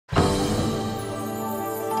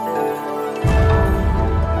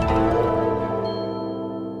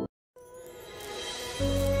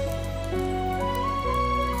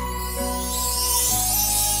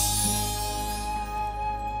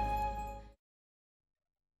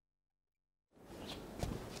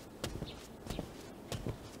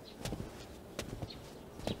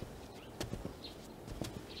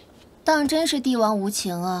当真是帝王无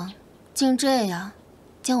情啊，竟这样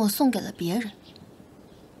将我送给了别人。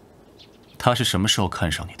他是什么时候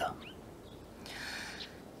看上你的？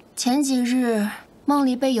前几日梦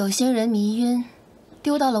里被有心人迷晕，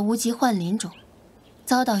丢到了无极幻林中，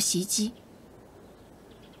遭到袭击。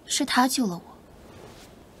是他救了我。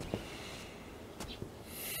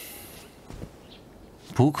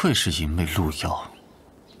不愧是淫魅鹿妖，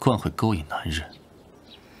惯会勾引男人。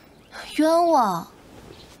冤枉！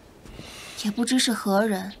也不知是何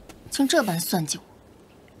人，竟这般算计我。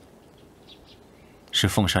是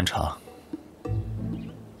凤山茶。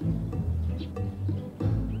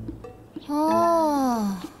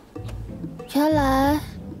哦，原来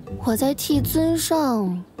我在替尊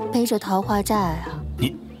上背着桃花债啊！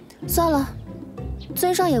你，算了，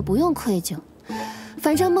尊上也不用愧疚，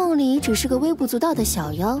反正梦里只是个微不足道的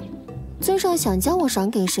小妖，尊上想将我赏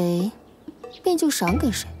给谁，便就赏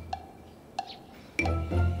给谁。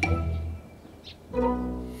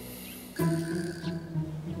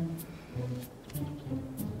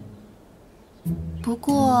不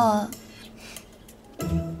过，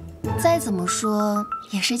再怎么说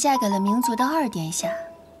也是嫁给了冥族的二殿下，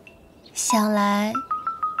想来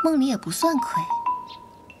梦里也不算亏。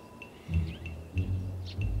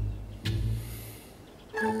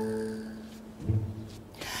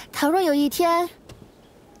倘若有一天，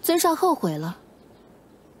尊上后悔了，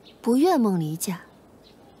不愿梦离嫁，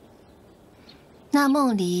那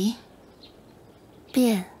梦离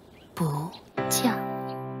便不嫁。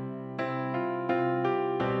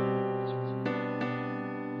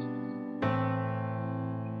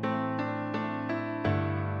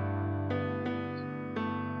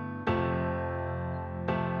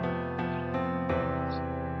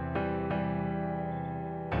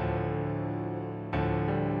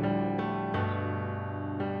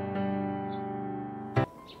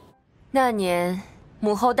那年，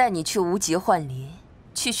母后带你去无极幻林，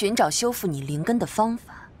去寻找修复你灵根的方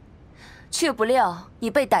法，却不料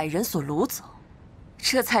你被歹人所掳走，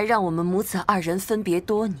这才让我们母子二人分别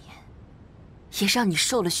多年，也让你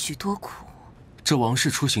受了许多苦。这王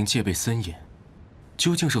室出行戒备森严，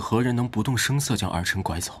究竟是何人能不动声色将儿臣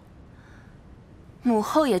拐走？母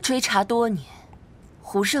后也追查多年，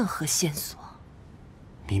无任何线索。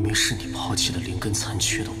明明是你抛弃了灵根残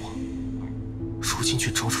缺的我。如今却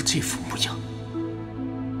装出这副模样，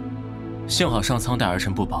幸好上苍待儿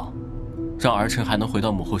臣不薄，让儿臣还能回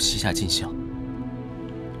到母后膝下尽孝。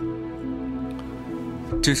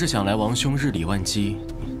只是想来王兄日理万机，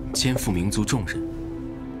肩负民族重任，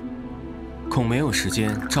恐没有时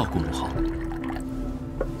间照顾母后。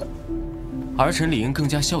儿臣理应更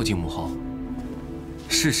加孝敬母后，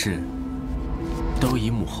事事都以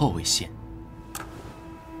母后为先。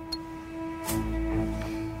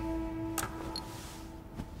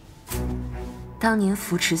当年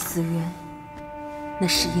扶持司渊，那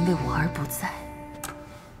是因为我儿不在。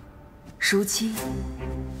如今，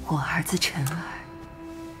我儿子晨儿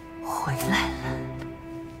回来了。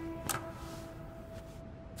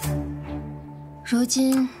如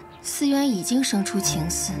今司渊已经生出情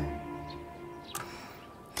丝，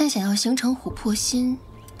但想要形成琥珀心，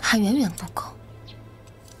还远远不够。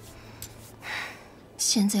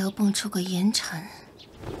现在又蹦出个严晨，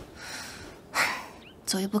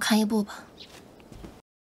走一步看一步吧。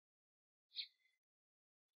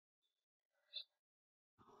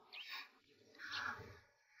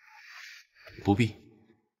不必，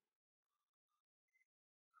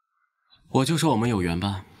我就说我们有缘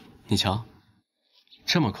吧。你瞧，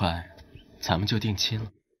这么快，咱们就定亲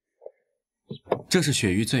了。这是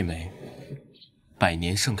雪域最美，100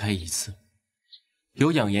年盛开一次，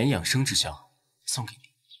有养颜养生之效，送给你。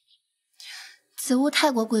此物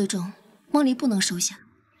太过贵重，梦离不能收下。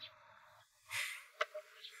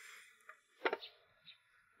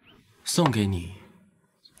送给你，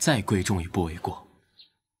再贵重也不为过。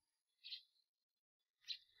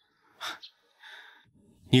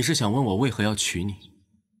你是想问我为何要娶你？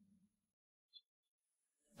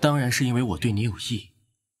当然是因为我对你有意。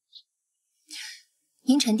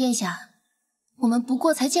阴沉殿下，我们不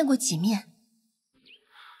过才见过几面。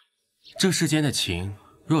这世间的情，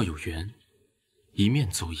若有缘，一面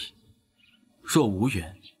足矣；若无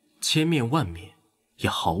缘，千面万面也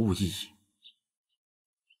毫无意义。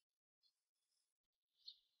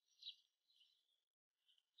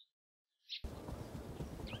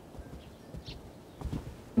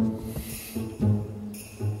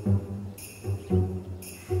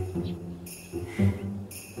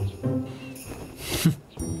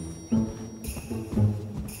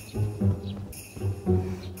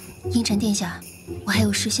阴沉殿下，我还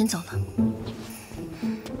有事先走了。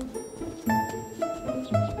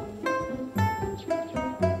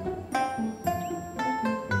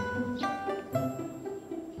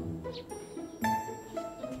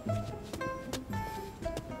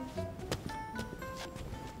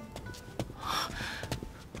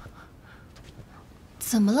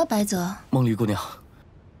怎么了，白泽？梦离姑娘，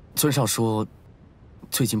尊上说，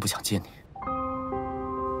最近不想见你。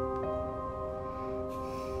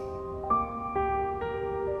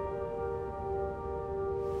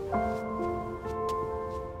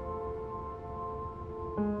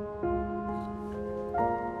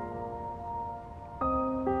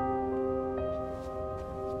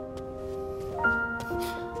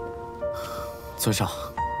尊上，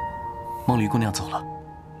梦离姑娘走了。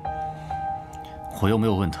我又没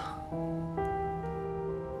有问她。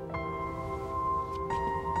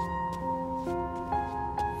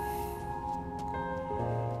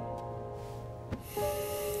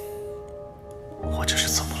我这是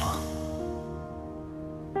怎么了？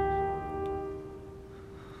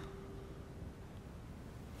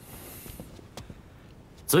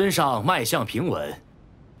尊上脉象平稳，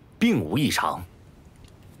并无异常。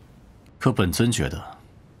可本尊觉得，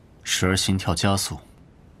时而心跳加速，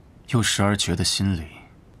又时而觉得心里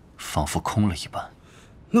仿佛空了一般。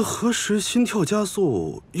那何时心跳加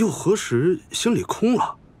速，又何时心里空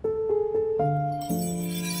了？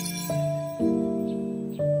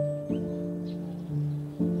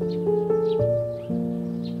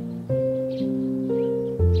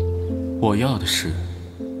我要的是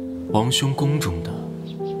王兄宫中的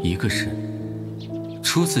一个人。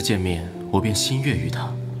初次见面，我便心悦于他。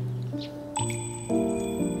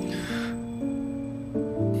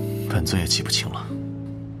本尊也记不清了。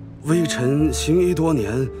微臣行医多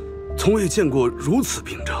年，从未见过如此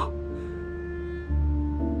病症。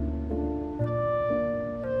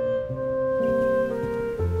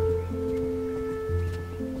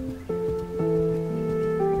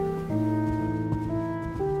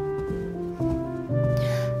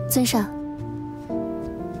尊上，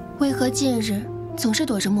为何近日总是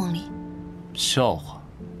躲着梦离？笑话，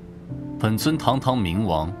本尊堂堂冥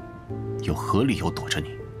王，有何理由躲着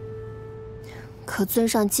你？可尊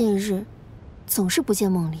上近日总是不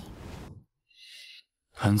见梦离。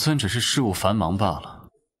本尊只是事务繁忙罢了。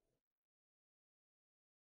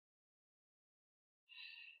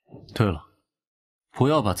对了，不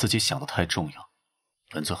要把自己想得太重要，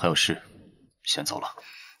本尊还有事，先走了。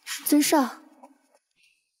尊上，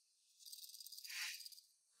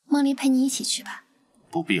梦离陪你一起去吧。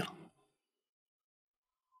不必了。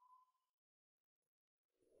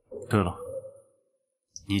对了，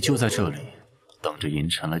你就在这里等着银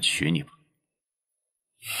尘来娶你吧。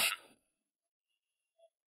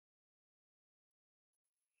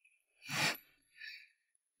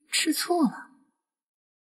吃醋了。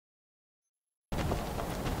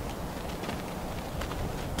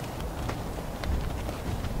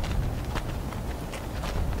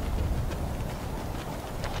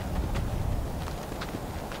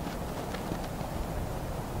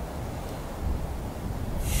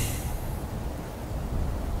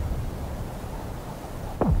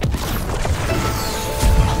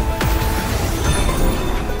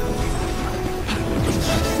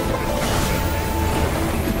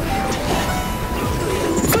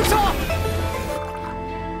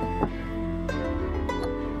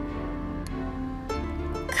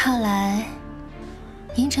看来，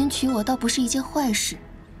银尘娶我倒不是一件坏事，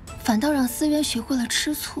反倒让思渊学会了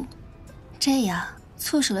吃醋，这样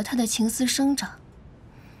促使了他的情丝生长。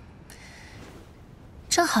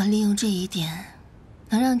正好利用这一点，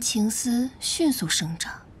能让情丝迅速生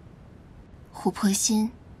长，琥珀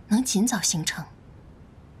心能尽早形成。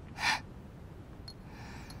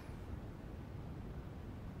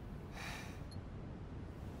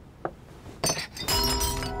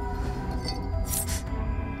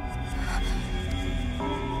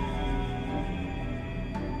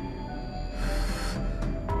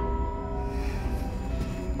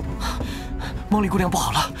梦离姑娘不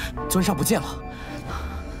好了，尊上不见了。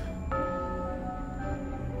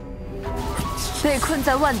被困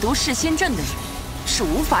在万毒噬心阵的人是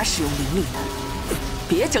无法使用灵力的，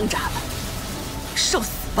别挣扎了，受死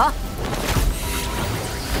吧！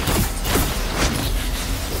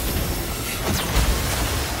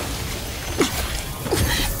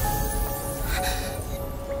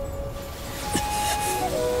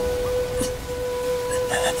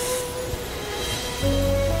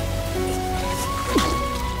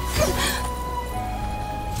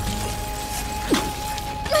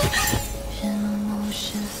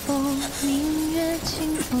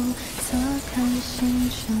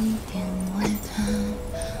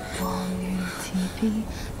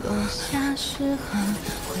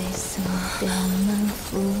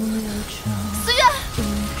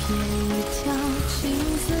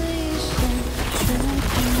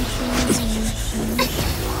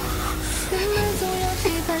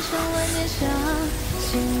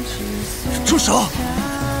住手！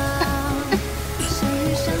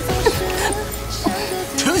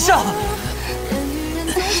下！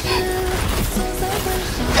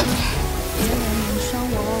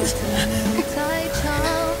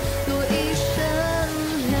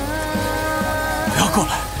不要过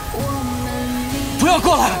来！不要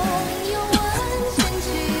过来！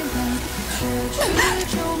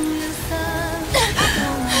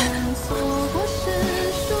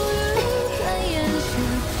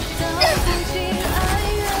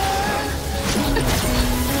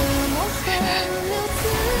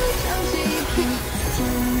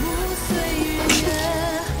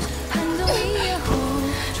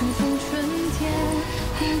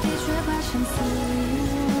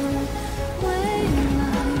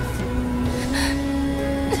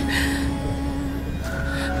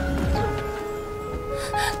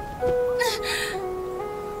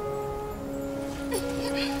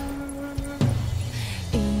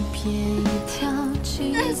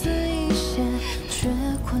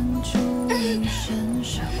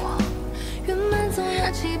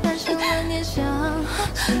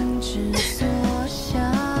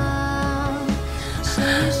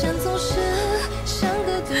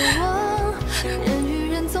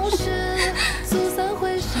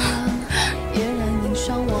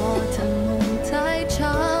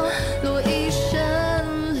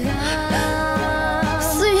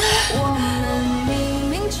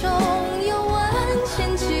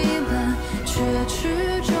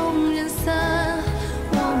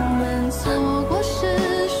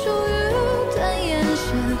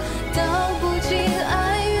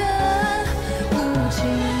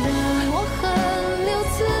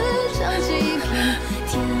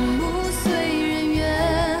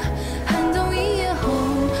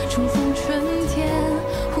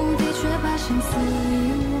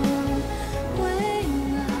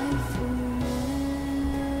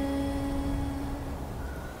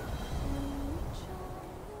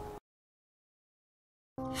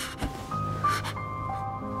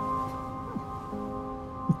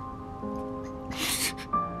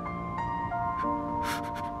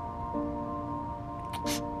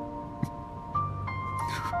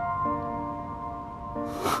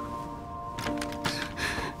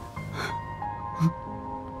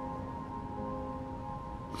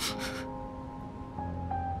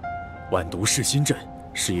 晚毒噬心阵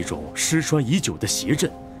是一种失传已久的邪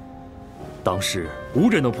阵，当世无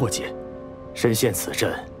人能破解，身陷此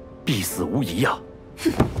阵，必死无疑呀！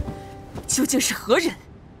究竟是何人，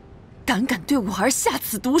胆敢对我儿下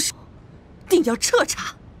此毒手？定要彻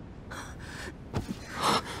查！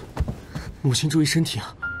母亲注意身体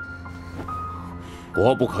啊！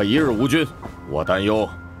国不可一日无君，我担忧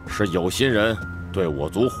是有心人对我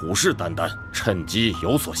族虎视眈眈，趁机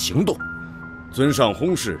有所行动。尊上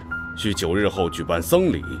薨逝，需9日后举办丧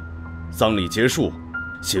礼，丧礼结束，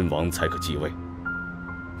新王才可继位。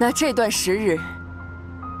那这段时日，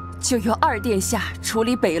就由二殿下处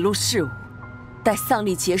理北路事务，待丧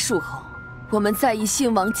礼结束后，我们再议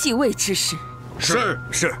新王继位之事。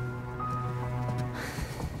是。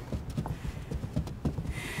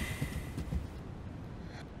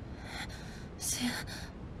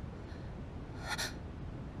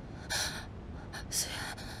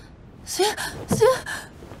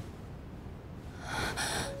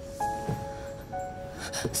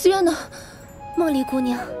思渊呢？梦离姑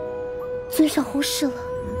娘，尊上薨逝了。不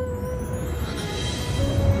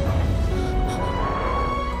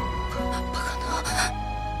可能！不可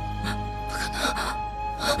能！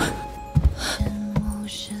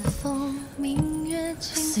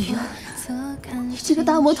思渊，你这个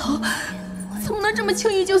大魔头，怎么能这么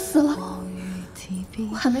轻易就死了？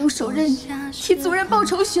我还没有手刃你，替族人报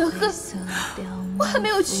仇雪恨，我还没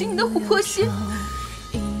有取你的琥珀心，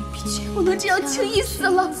却不能这样轻易死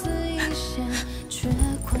了。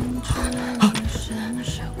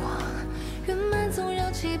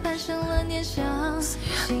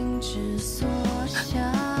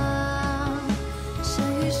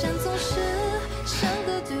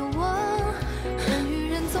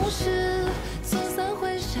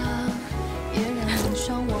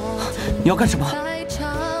你要干什么？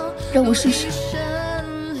让我试试。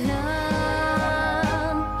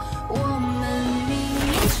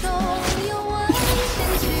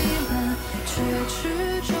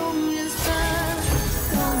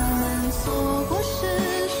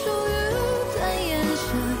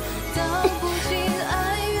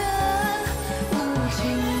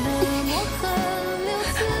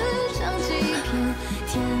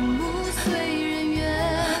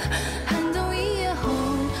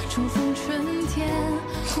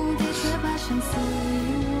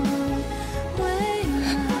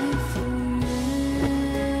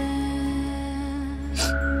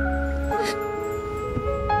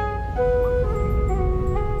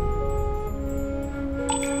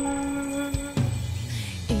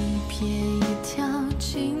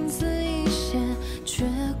情字一写，却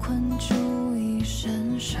困住一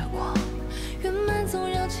身时光。圆满总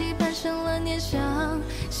绕期盼生了念想，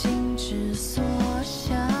心之所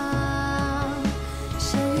向。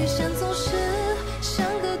山与山总是相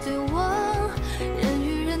隔对望，人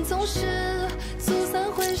与人总是阻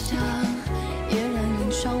散回响。嫣然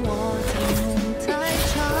云霜，我的梦太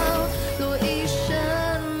长，落一身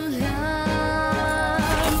凉。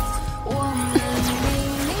我们冥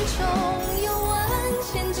冥中有万千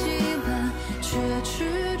羁绊，却曲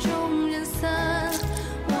终人散。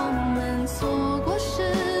我们错过是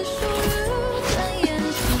属于难言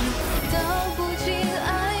事，道不尽哀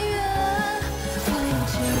怨。为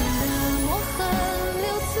情的墨痕留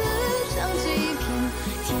此章几篇，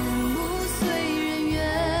天不遂人愿。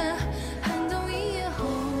寒冬一夜后，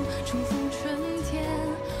重逢春天，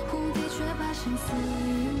蝴蝶却把相思遗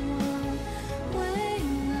忘，未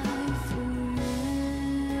来复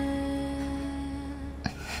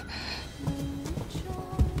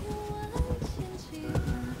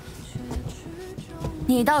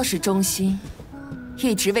你倒是忠心，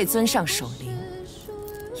一直为尊上守灵，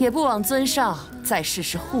也不枉尊上在世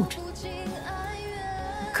时护着你。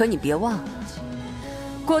可你别忘了，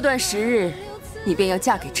过段时日，你便要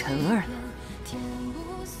嫁给陈儿了。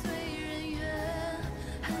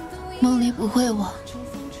梦离不会忘，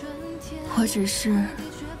我只是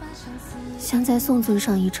想再送尊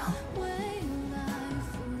上一程。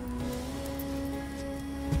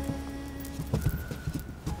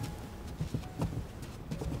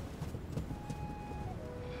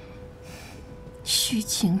虚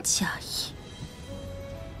情假意，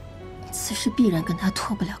此事必然跟他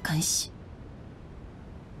脱不了干系。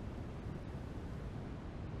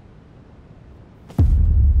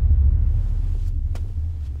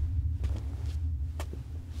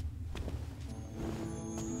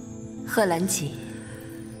贺兰锦，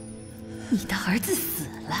你的儿子死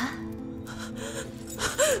了，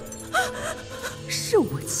是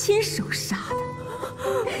我亲手杀的。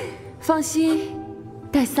放心，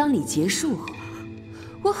待丧礼结束后，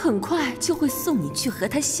我很快就会送你去和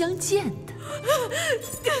他相见的。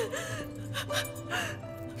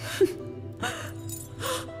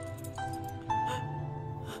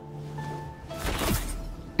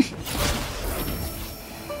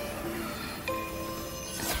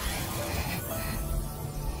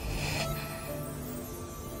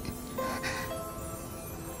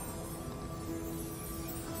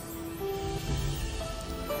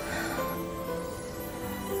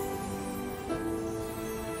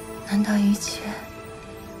难道一切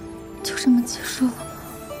就这么结束了吗？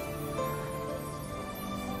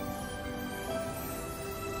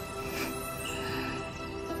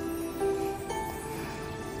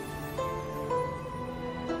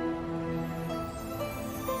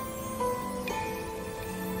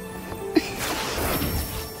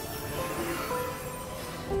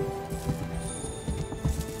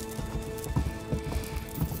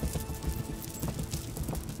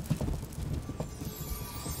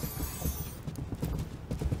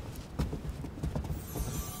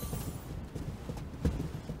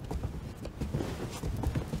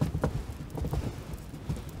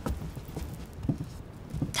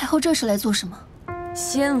太后这是来做什么？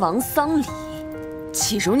先王丧礼，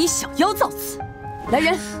岂容你小妖造次？来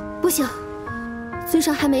人！不行，尊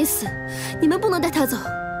上还没死，你们不能带他走。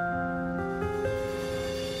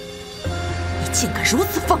你竟敢如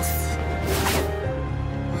此放肆！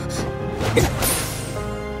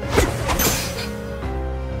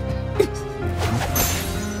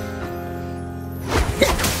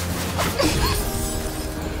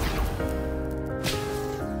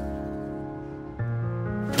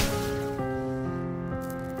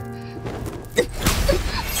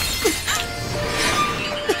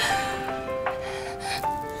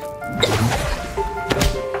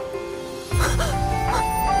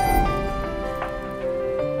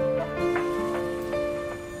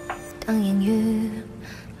当烟雨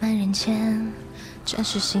满人间，这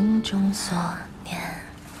是心中所念。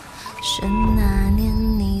是那年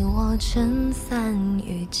你我撑伞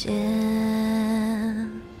遇见，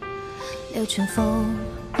流泉风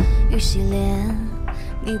雨洗脸，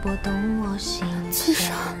你拨动我心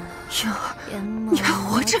弦。云儿，你还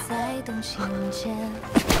活着！梦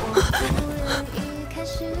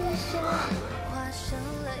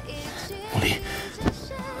离，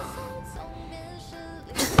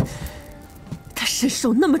他身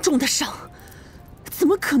受那么重的伤，怎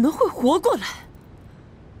么可能会活过来？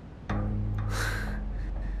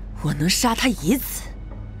我能杀他一次，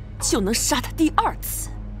就能杀他第二次。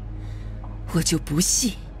我就不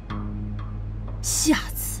信，下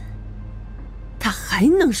次他还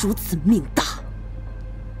能如此命大。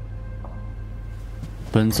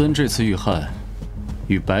本尊这次遇害，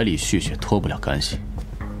与百里续血脱不了干系。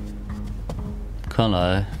看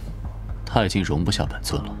来，他已经容不下本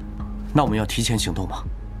尊了。那我们要提前行动吗？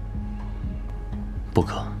不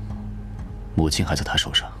可，母亲还在他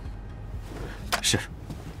手上。是。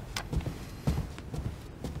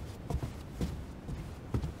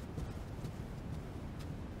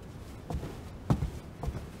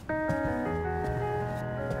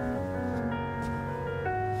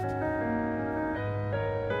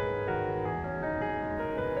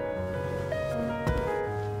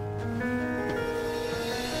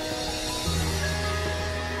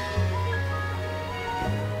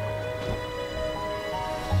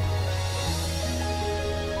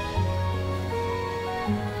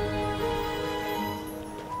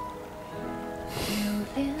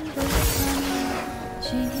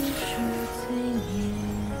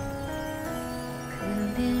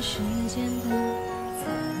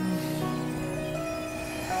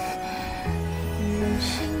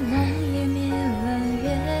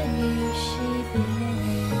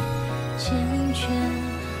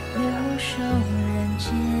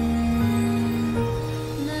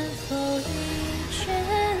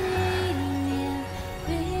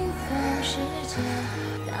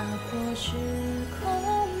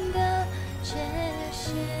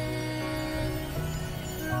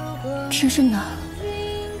这是哪儿？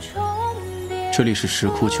这里是石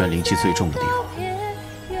窟泉灵气最重的地方。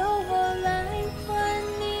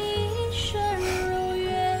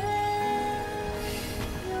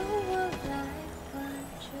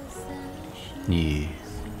你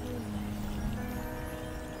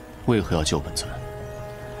为何要救本尊？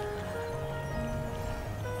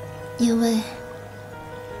因为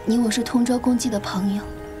你我是同舟共济的朋友，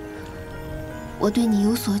我对你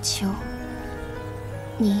有所求，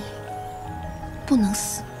你不能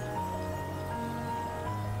死。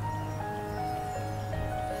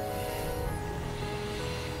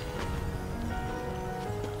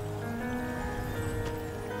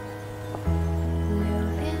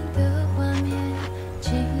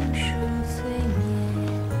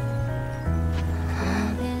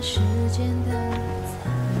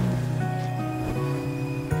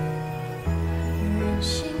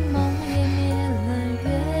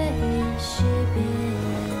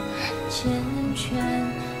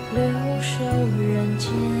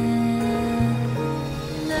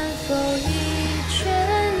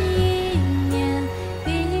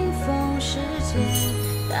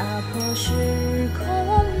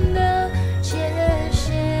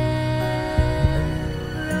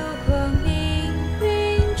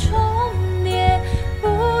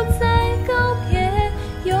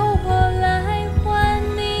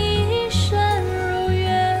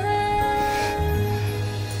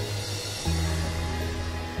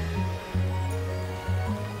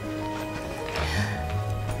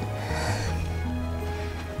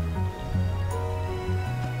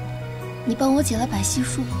你帮我解了百系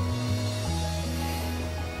术，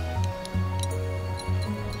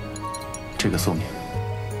这个送你。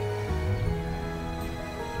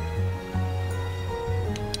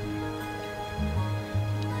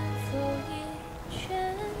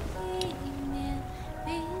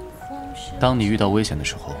当你遇到危险的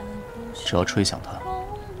时候，只要吹响它，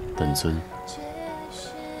本尊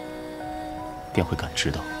便会感知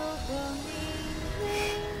到。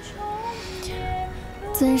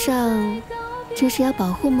尊上，这是要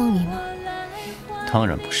保护梦里吗？当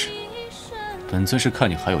然不是，本尊是看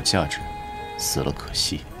你还有价值，死了可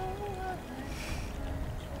惜。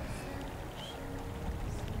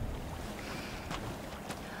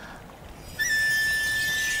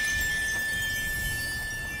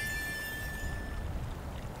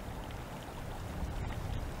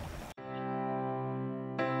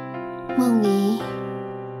梦里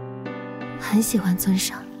很喜欢尊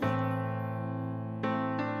上。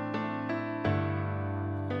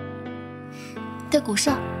的骨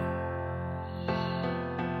哨。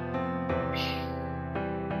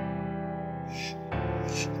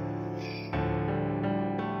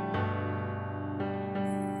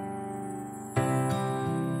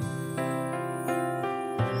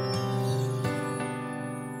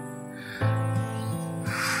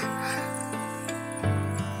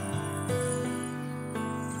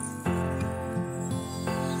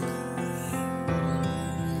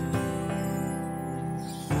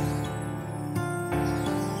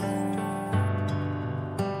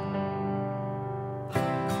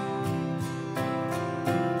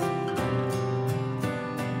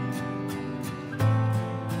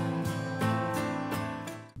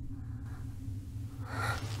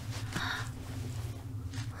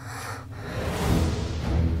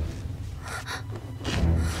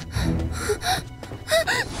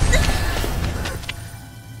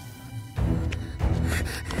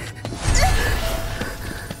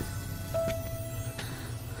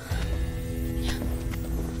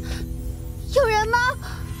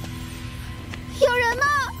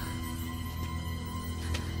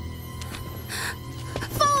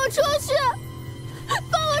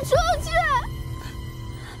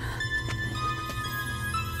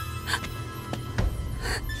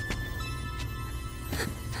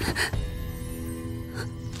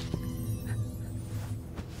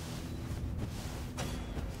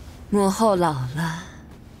母后老了，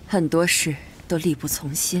很多事都力不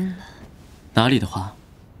从心了。哪里的话，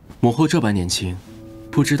母后这般年轻，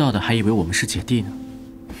不知道的还以为我们是姐弟呢。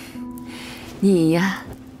你呀，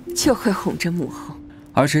就会哄着母后。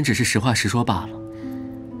儿臣只是实话实说罢了。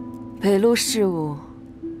北陆事务，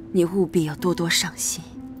你务必要多多上心，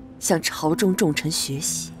向朝中重臣学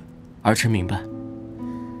习。儿臣明白。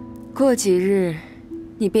过几日，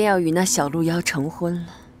你便要与那小鹿妖成婚了。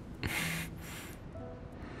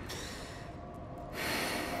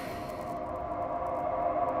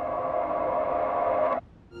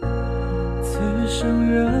此生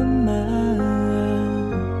圆满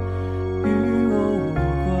与我无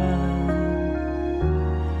关，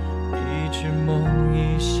一纸梦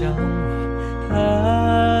已向外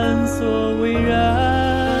探索未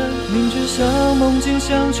然。明知相梦境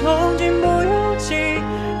相憧憬不由己，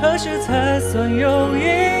何时才算有意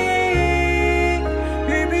义？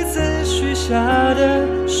与彼此许下的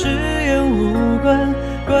誓言无关，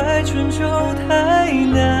怪春秋太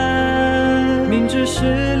难。明知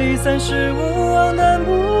是离散是无望，难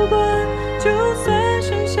不管，就算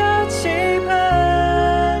剩下期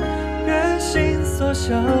盼，愿心所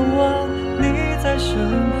向往，你在身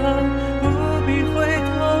旁，不必回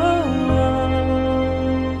头望。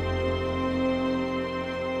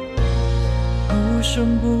不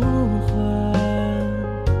声不还，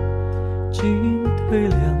进退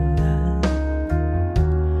两难，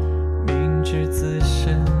明知自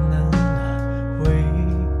身能暖，为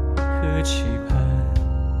何期盼？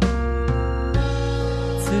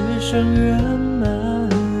此生圆满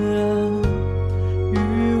与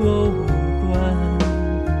我无关，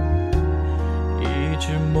一纸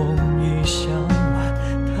梦已向外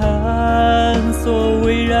探索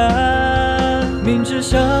未然。明知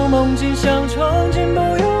相梦境相憧憬不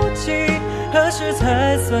由己，何时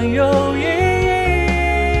才算有意义？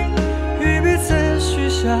与彼此许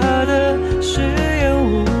下的誓言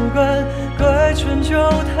无关，怪春秋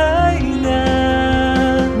太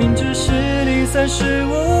难。明知是离散是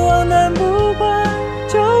无望，难不管，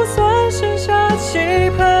就算剩下期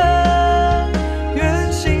盼，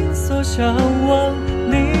愿心所向往，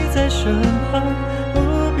你在身旁，不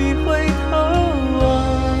必回头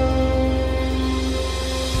望。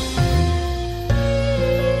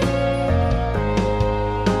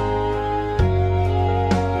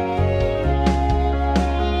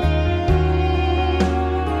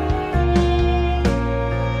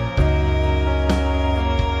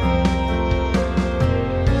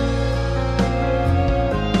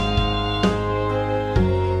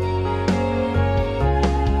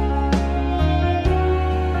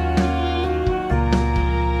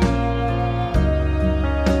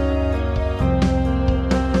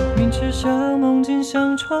相梦境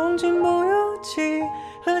相憧憬不由己，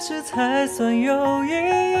何时才算有意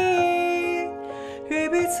义？与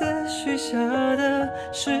彼此许下的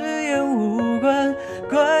誓言无关，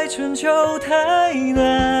怪春秋太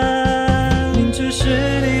难。明知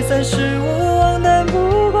是离散是无